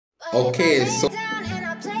Okay, so I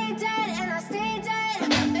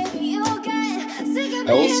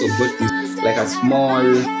also got this like a small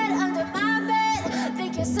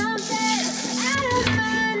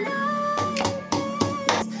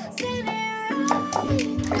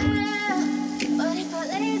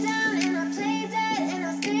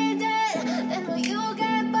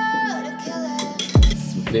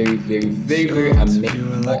very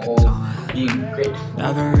amazing. Like a Being grateful.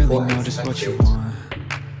 never really know just what you want.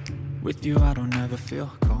 With you I don't ever feel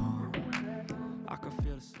calm. I can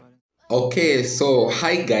feel the sweat. Okay, so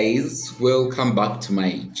hi guys, welcome back to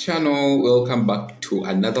my channel. Welcome back to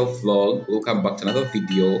another vlog. Welcome back to another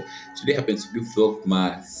video. Today happens to be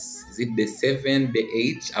vlogmas. Is it the 7th, the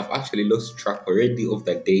 8th? I've actually lost track already of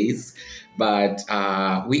the days, but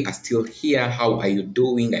we are still here. How are you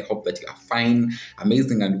doing? I hope that you are fine,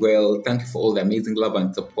 amazing and well. Thank you for all the amazing love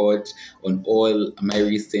and support on all my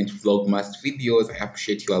recent vlogmas videos. I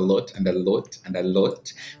appreciate you a lot and a lot and a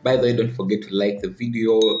lot. By the way, don't forget to like the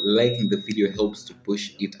video. Liking the video helps to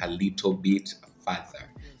push it a little bit further.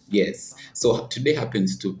 Yes, so today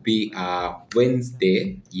happens to be a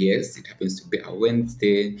Wednesday. Yes, it happens to be a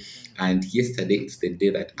Wednesday, and yesterday it's the day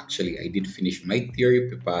that actually I did finish my theory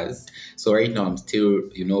papers. So right now I'm still,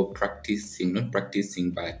 practicing, not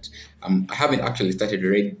practicing, but I haven't actually started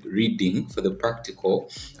reading for the practical.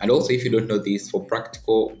 And also, if you don't know this, for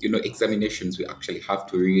practical, examinations, we actually have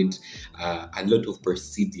to read a lot of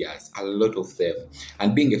procedures, a lot of them.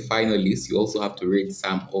 And being a finalist, you also have to read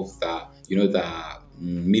some of the, the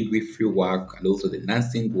midwifery work and also the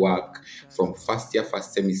nursing work from first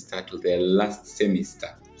semester to the last semester.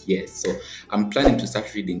 Yes, so I'm planning to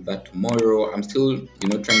start reading that tomorrow. I'm still, trying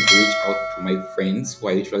to reach out to my friends who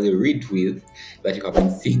I usually read with, that you have been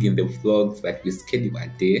seeing in the vlogs, that we schedule a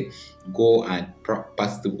day, go and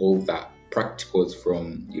pass through all the practicals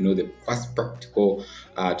from, the first practical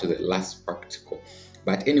to the last practical.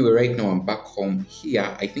 But anyway, right now I'm back home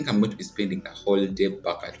here. I think I'm going to be spending the whole day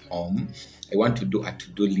back at home. I want to do a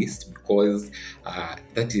to-do list because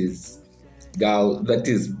that is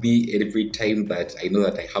me every time that I know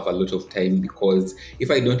that I have a lot of time, because if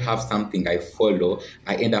I don't have something I follow,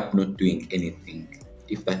 I end up not doing anything,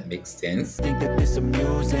 if that makes sense. Think that this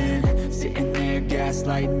amusing, sitting there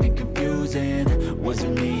gaslighting and confusing. Was it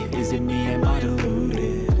me? Is it me? Am I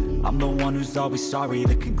deluded? I'm the one who's always sorry,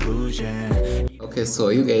 the conclusion. Okay, so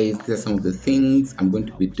you guys, these are some of the things I'm going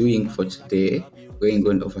to be doing for today.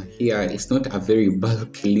 Going over here, it's not a very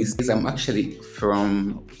bulky list. I'm actually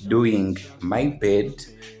from doing my bed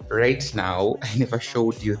right now. I never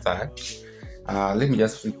showed you that. Let me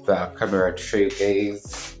just flip the camera to show you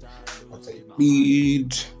guys what I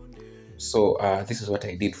did. So this is what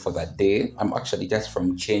I did for that day. I'm actually just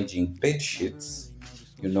from changing bed sheets.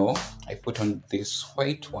 I put on this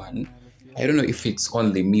white one. I don't know if it's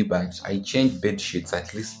only me, but I change bed sheets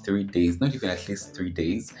at least 3 days. Not even at least 3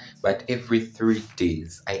 days, but every 3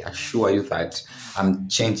 days. I assure you that I'm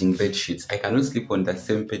changing bed sheets. I cannot sleep on the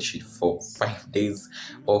same bed sheet for 5 days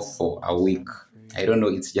or for a week. I don't know,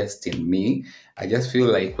 it's just in me. I just feel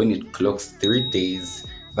like when it clocks 3 days,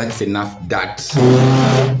 that's enough dirt.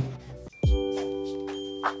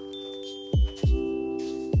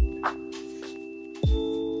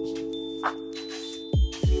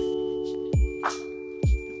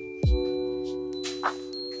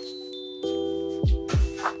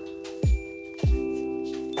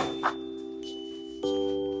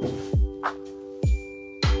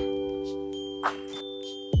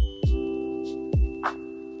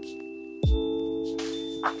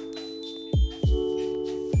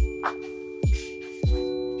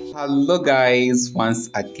 Hello guys, once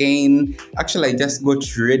again. Actually, I just got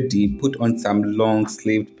ready, put on some long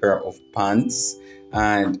sleeved pair of pants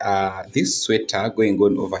and this sweater going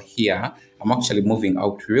on over here. I'm actually moving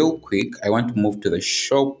out real quick. I want to move to the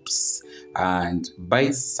shops and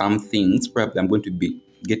buy some things. Probably I'm going to be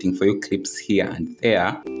getting for you clips here and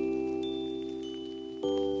there.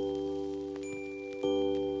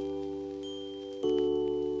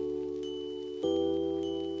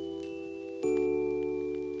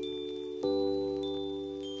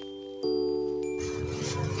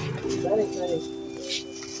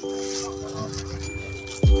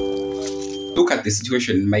 Look at the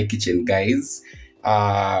situation in my kitchen, guys.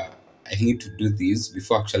 I need to do this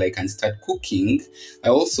before actually I can start cooking. I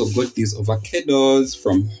also got these avocados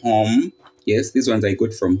from home. Yes, these ones I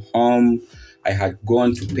got from home. I had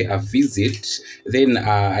gone to pay a visit. Then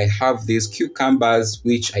I have these cucumbers,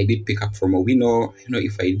 which I did pick up from a window. I don't know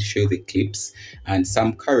if I did show you the clips. And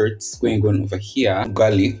some carrots going on over here.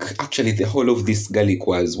 Garlic. Actually, the whole of this garlic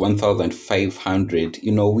was 1,500.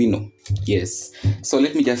 Winnow. Yes, so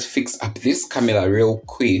let me just fix up this camera real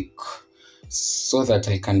quick so that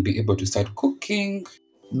I can be able to start cooking.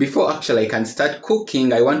 Before actually I can start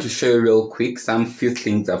cooking, I want to show you real quick some few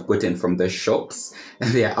things I've gotten from the shops.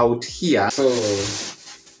 They are out here. So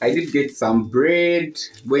I did get some bread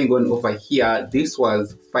going on over here. This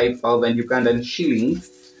was 5,000 Ugandan shillings.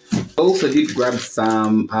 I also did grab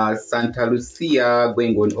some Santa Lucia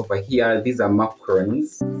going on over here. These are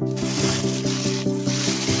macarons.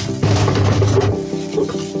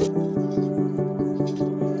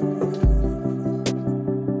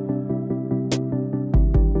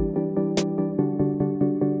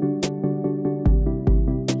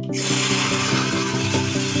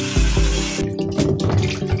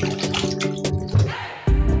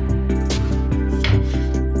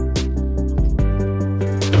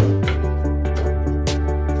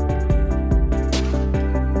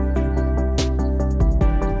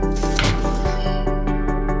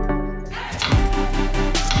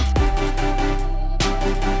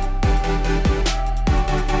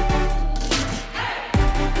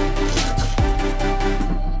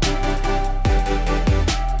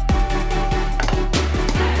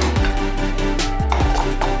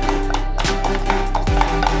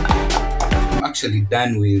 Actually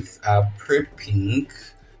done with prepping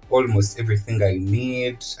almost everything I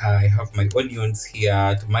need. I have my onions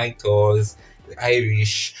here, tomatoes, the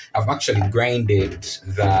Irish. I've actually grinded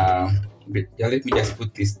the let me just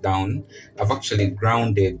put this down. I've actually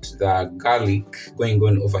grounded the garlic going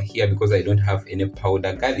on over here because I don't have any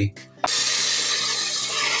powder garlic.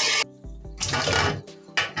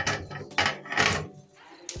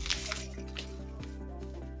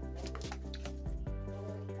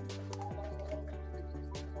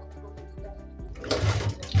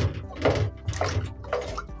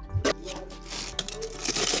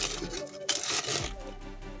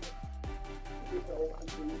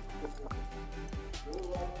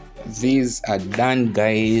 These are done,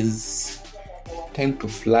 guys. Time to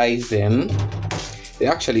fly them. They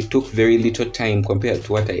actually took very little time compared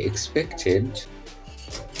to what I expected.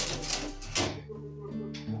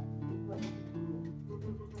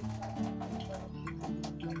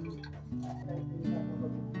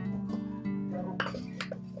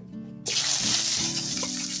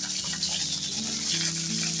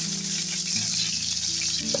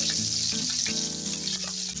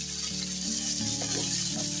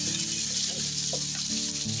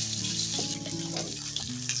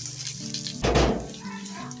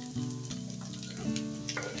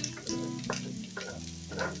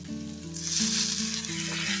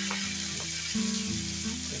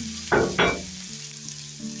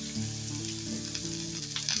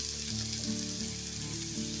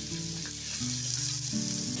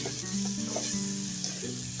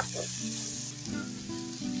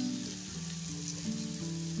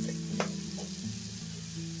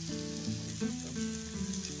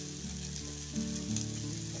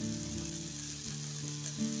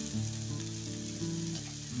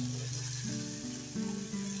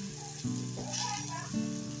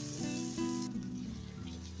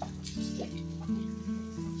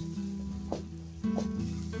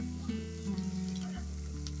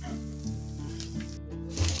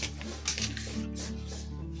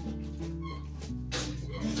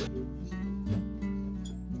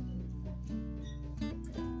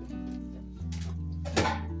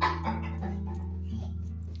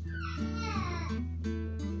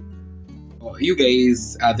 You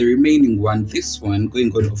guys, the remaining one, this one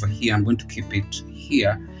going on over here, I'm going to keep it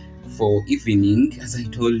here for evening, as I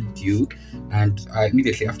told you. And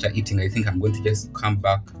immediately after eating, I think I'm going to just come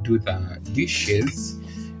back, do the dishes.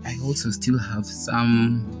 I also still have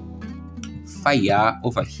some fire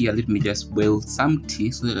over here. Let me just boil some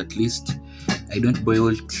tea so that at least I don't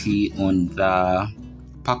boil tea on the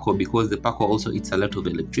pako, because the pako also eats a lot of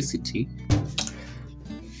electricity.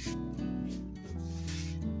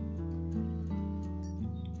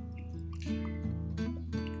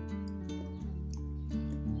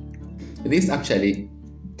 This actually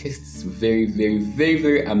tastes very, very, very,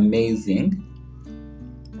 very amazing.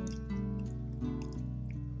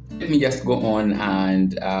 Let me just go on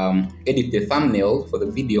and edit the thumbnail for the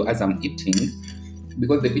video as I'm eating,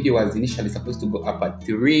 because the video was initially supposed to go up at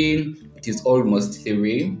 3. It is almost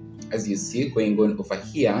 3, as you see, going on over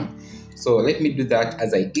here. So let me do that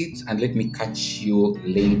as I eat, and let me catch you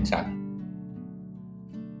later.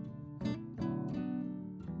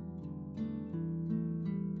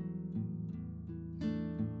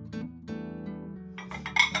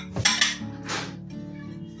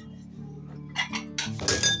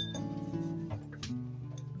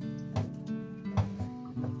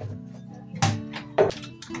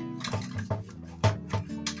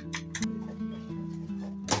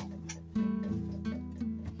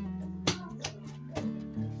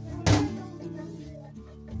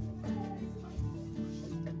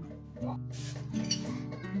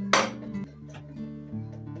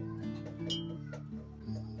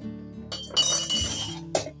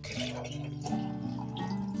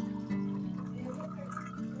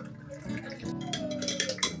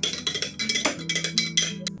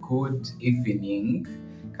 good evening.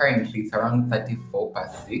 Currently it's around 34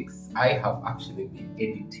 past 6. I have actually been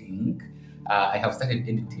editing. I have started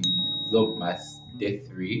editing Vlogmas Day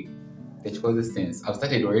 3. Which was the sense. I've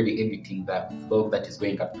started already editing that vlog that is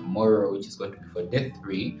going up tomorrow, which is going to be for Day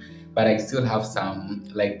 3. But I still have some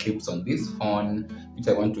like clips on this phone which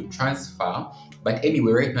I want to transfer. But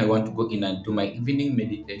anyway, right now I want to go in and do my evening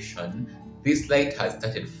meditation. This light has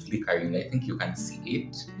started flickering. I think you can see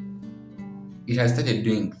it. It has started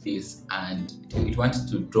doing this and it wants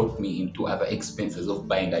to drop me into other expenses of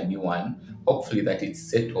buying a new one. Hopefully that it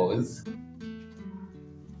settles.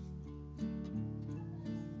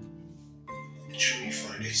 Ensure you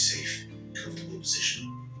find a safe, comfortable position,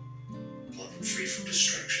 one free from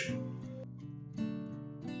distraction.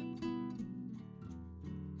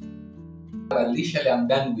 Initially, I'm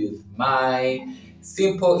done with my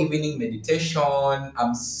simple evening meditation.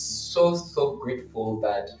 I'm so grateful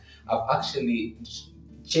that I've actually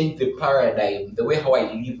changed the paradigm, the way how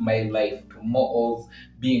I live my life, to more of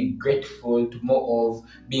being grateful, to more of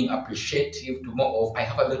being appreciative, to more of I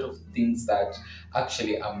have a lot of things that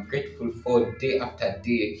actually I'm grateful for day after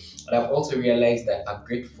day. And I've also realized that a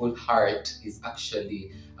grateful heart is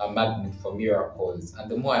actually a magnet for miracles. And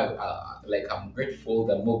the more I'm grateful,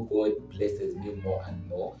 the more God blesses me more and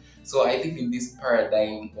more. So I live in this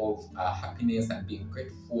paradigm of happiness and being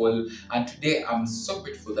grateful. And today I'm so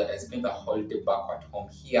grateful that I spent the whole day back at home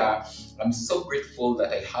here. I'm so grateful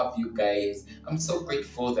that I have you guys. I'm so grateful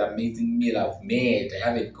for the amazing meal I've made. I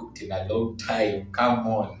haven't cooked in a long time. Come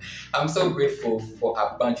on. I'm so grateful for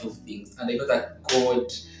a bunch of things. And I know that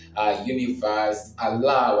God, universe,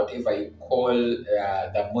 Allah, whatever you call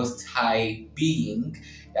the most high being,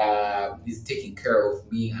 is taking care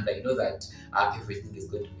of me. And I know that everything is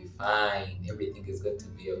going to be fine. Everything is going to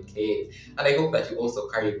be okay. And I hope that you also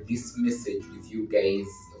carry this message with you guys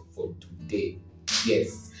for today.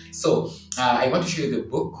 Yes. So I want to show you the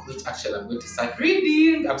book, which actually I'm going to start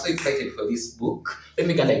reading. I'm so excited for this book. Let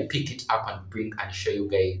me go and pick it up and show you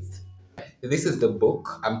guys. This is the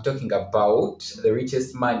book I'm talking about, The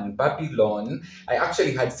Richest Man in Babylon. I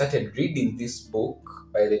actually had started reading this book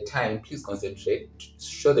by the time, please concentrate,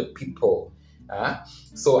 show the people.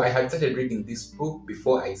 So I had started reading this book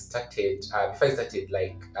before I started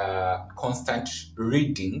like constant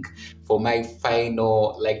reading for my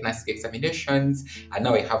final like NASC examinations, and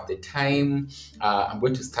now I have the time. I'm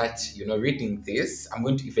going to start, reading this. I'm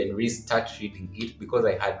going to even restart reading it because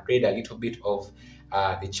I had read a little bit of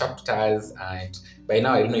the chapters, and by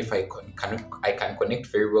now I don't know if I can connect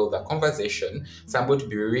very well the conversation. So I'm going to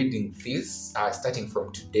be reading this starting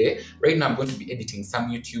from today. Right now I'm going to be editing some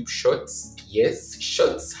YouTube shorts. Yes,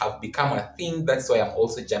 shorts have become a thing. That's why I'm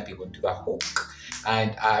also jumping onto the hook.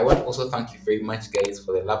 And I want to also thank you very much, guys,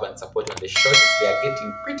 for the love and support on the shorts. They are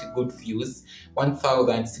getting pretty good views,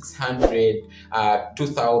 1,600,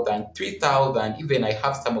 2,000, 3,000. Even I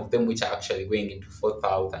have some of them which are actually going into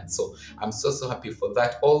 4,000. So I'm so happy for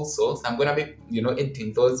that also. So I'm gonna be,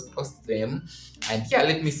 editing those, post them. And yeah,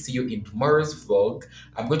 let me see you in tomorrow's vlog.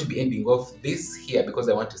 I'm going to be ending off this here because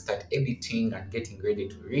I want to start editing and getting ready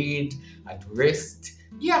to read and to rest.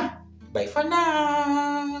 Yeah, bye for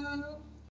now.